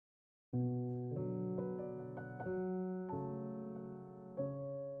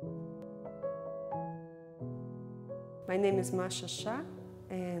My name is Masha Sha,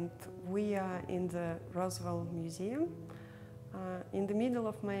 and we are in the Roswell Museum in the middle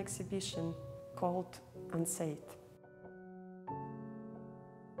of my exhibition called Unsaid.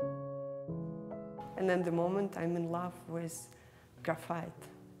 And at the moment I'm in love with graphite,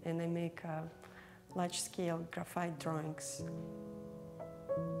 and I make large-scale graphite drawings.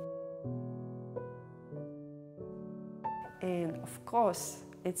 And of course,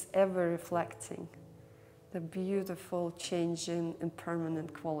 it's ever-reflecting, the beautiful, changing and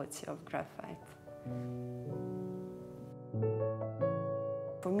permanent quality of graphite.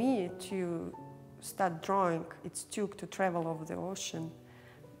 For me to start drawing, it took to travel over the ocean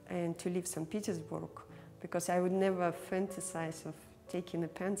and to leave St. Petersburg, because I would never fantasize of taking a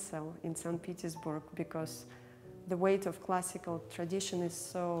pencil in St. Petersburg, because the weight of classical tradition is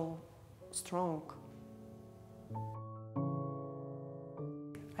so strong.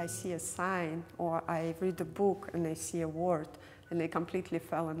 I see a sign, or I read a book and I see a word and I completely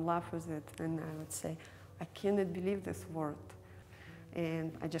fell in love with it, and I would say, I cannot believe this word,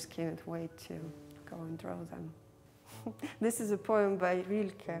 and I just cannot wait to go and draw them. This is a poem by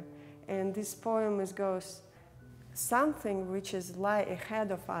Rilke, and this poem goes, something which is lie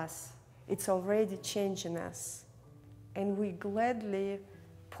ahead of us, it's already changing us, and we gladly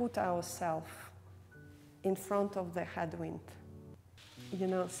put ourselves in front of the headwind. You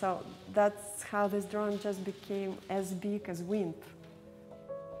know, so that's how this drawing just became as big as wind.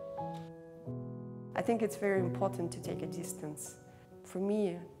 I think it's very important to take a distance. For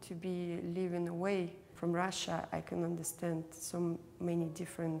me, to be living away from Russia, I can understand so many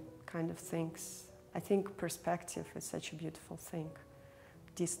different kind of things. I think perspective is such a beautiful thing.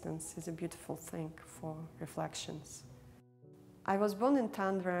 Distance is a beautiful thing for reflections. I was born in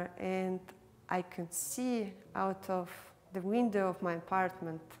Tundra, and I could see out of the window of my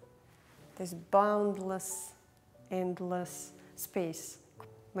apartment this boundless, endless space,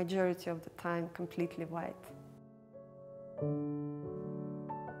 majority of the time completely white.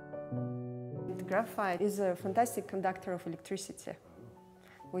 The graphite is a fantastic conductor of electricity,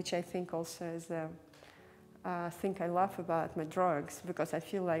 which I think also is a thing I love about my drawings, because I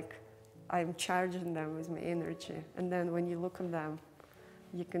feel like I'm charging them with my energy, and then when you look at them,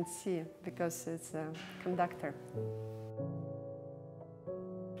 you can see, because it's a conductor.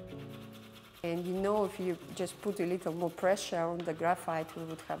 And you know, if you just put a little more pressure on the graphite, we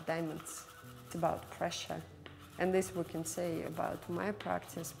would have diamonds. It's about pressure. And this we can say about my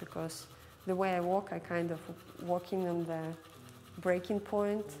practice, because the way I walk, I kind of walking on the breaking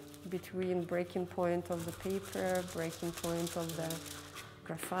point, between breaking point of the paper, breaking point of the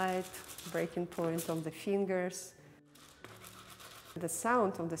graphite, breaking point of the fingers. The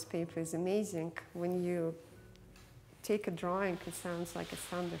sound of this paper is amazing. When you take a drawing, it sounds like a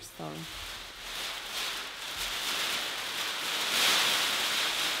thunderstorm.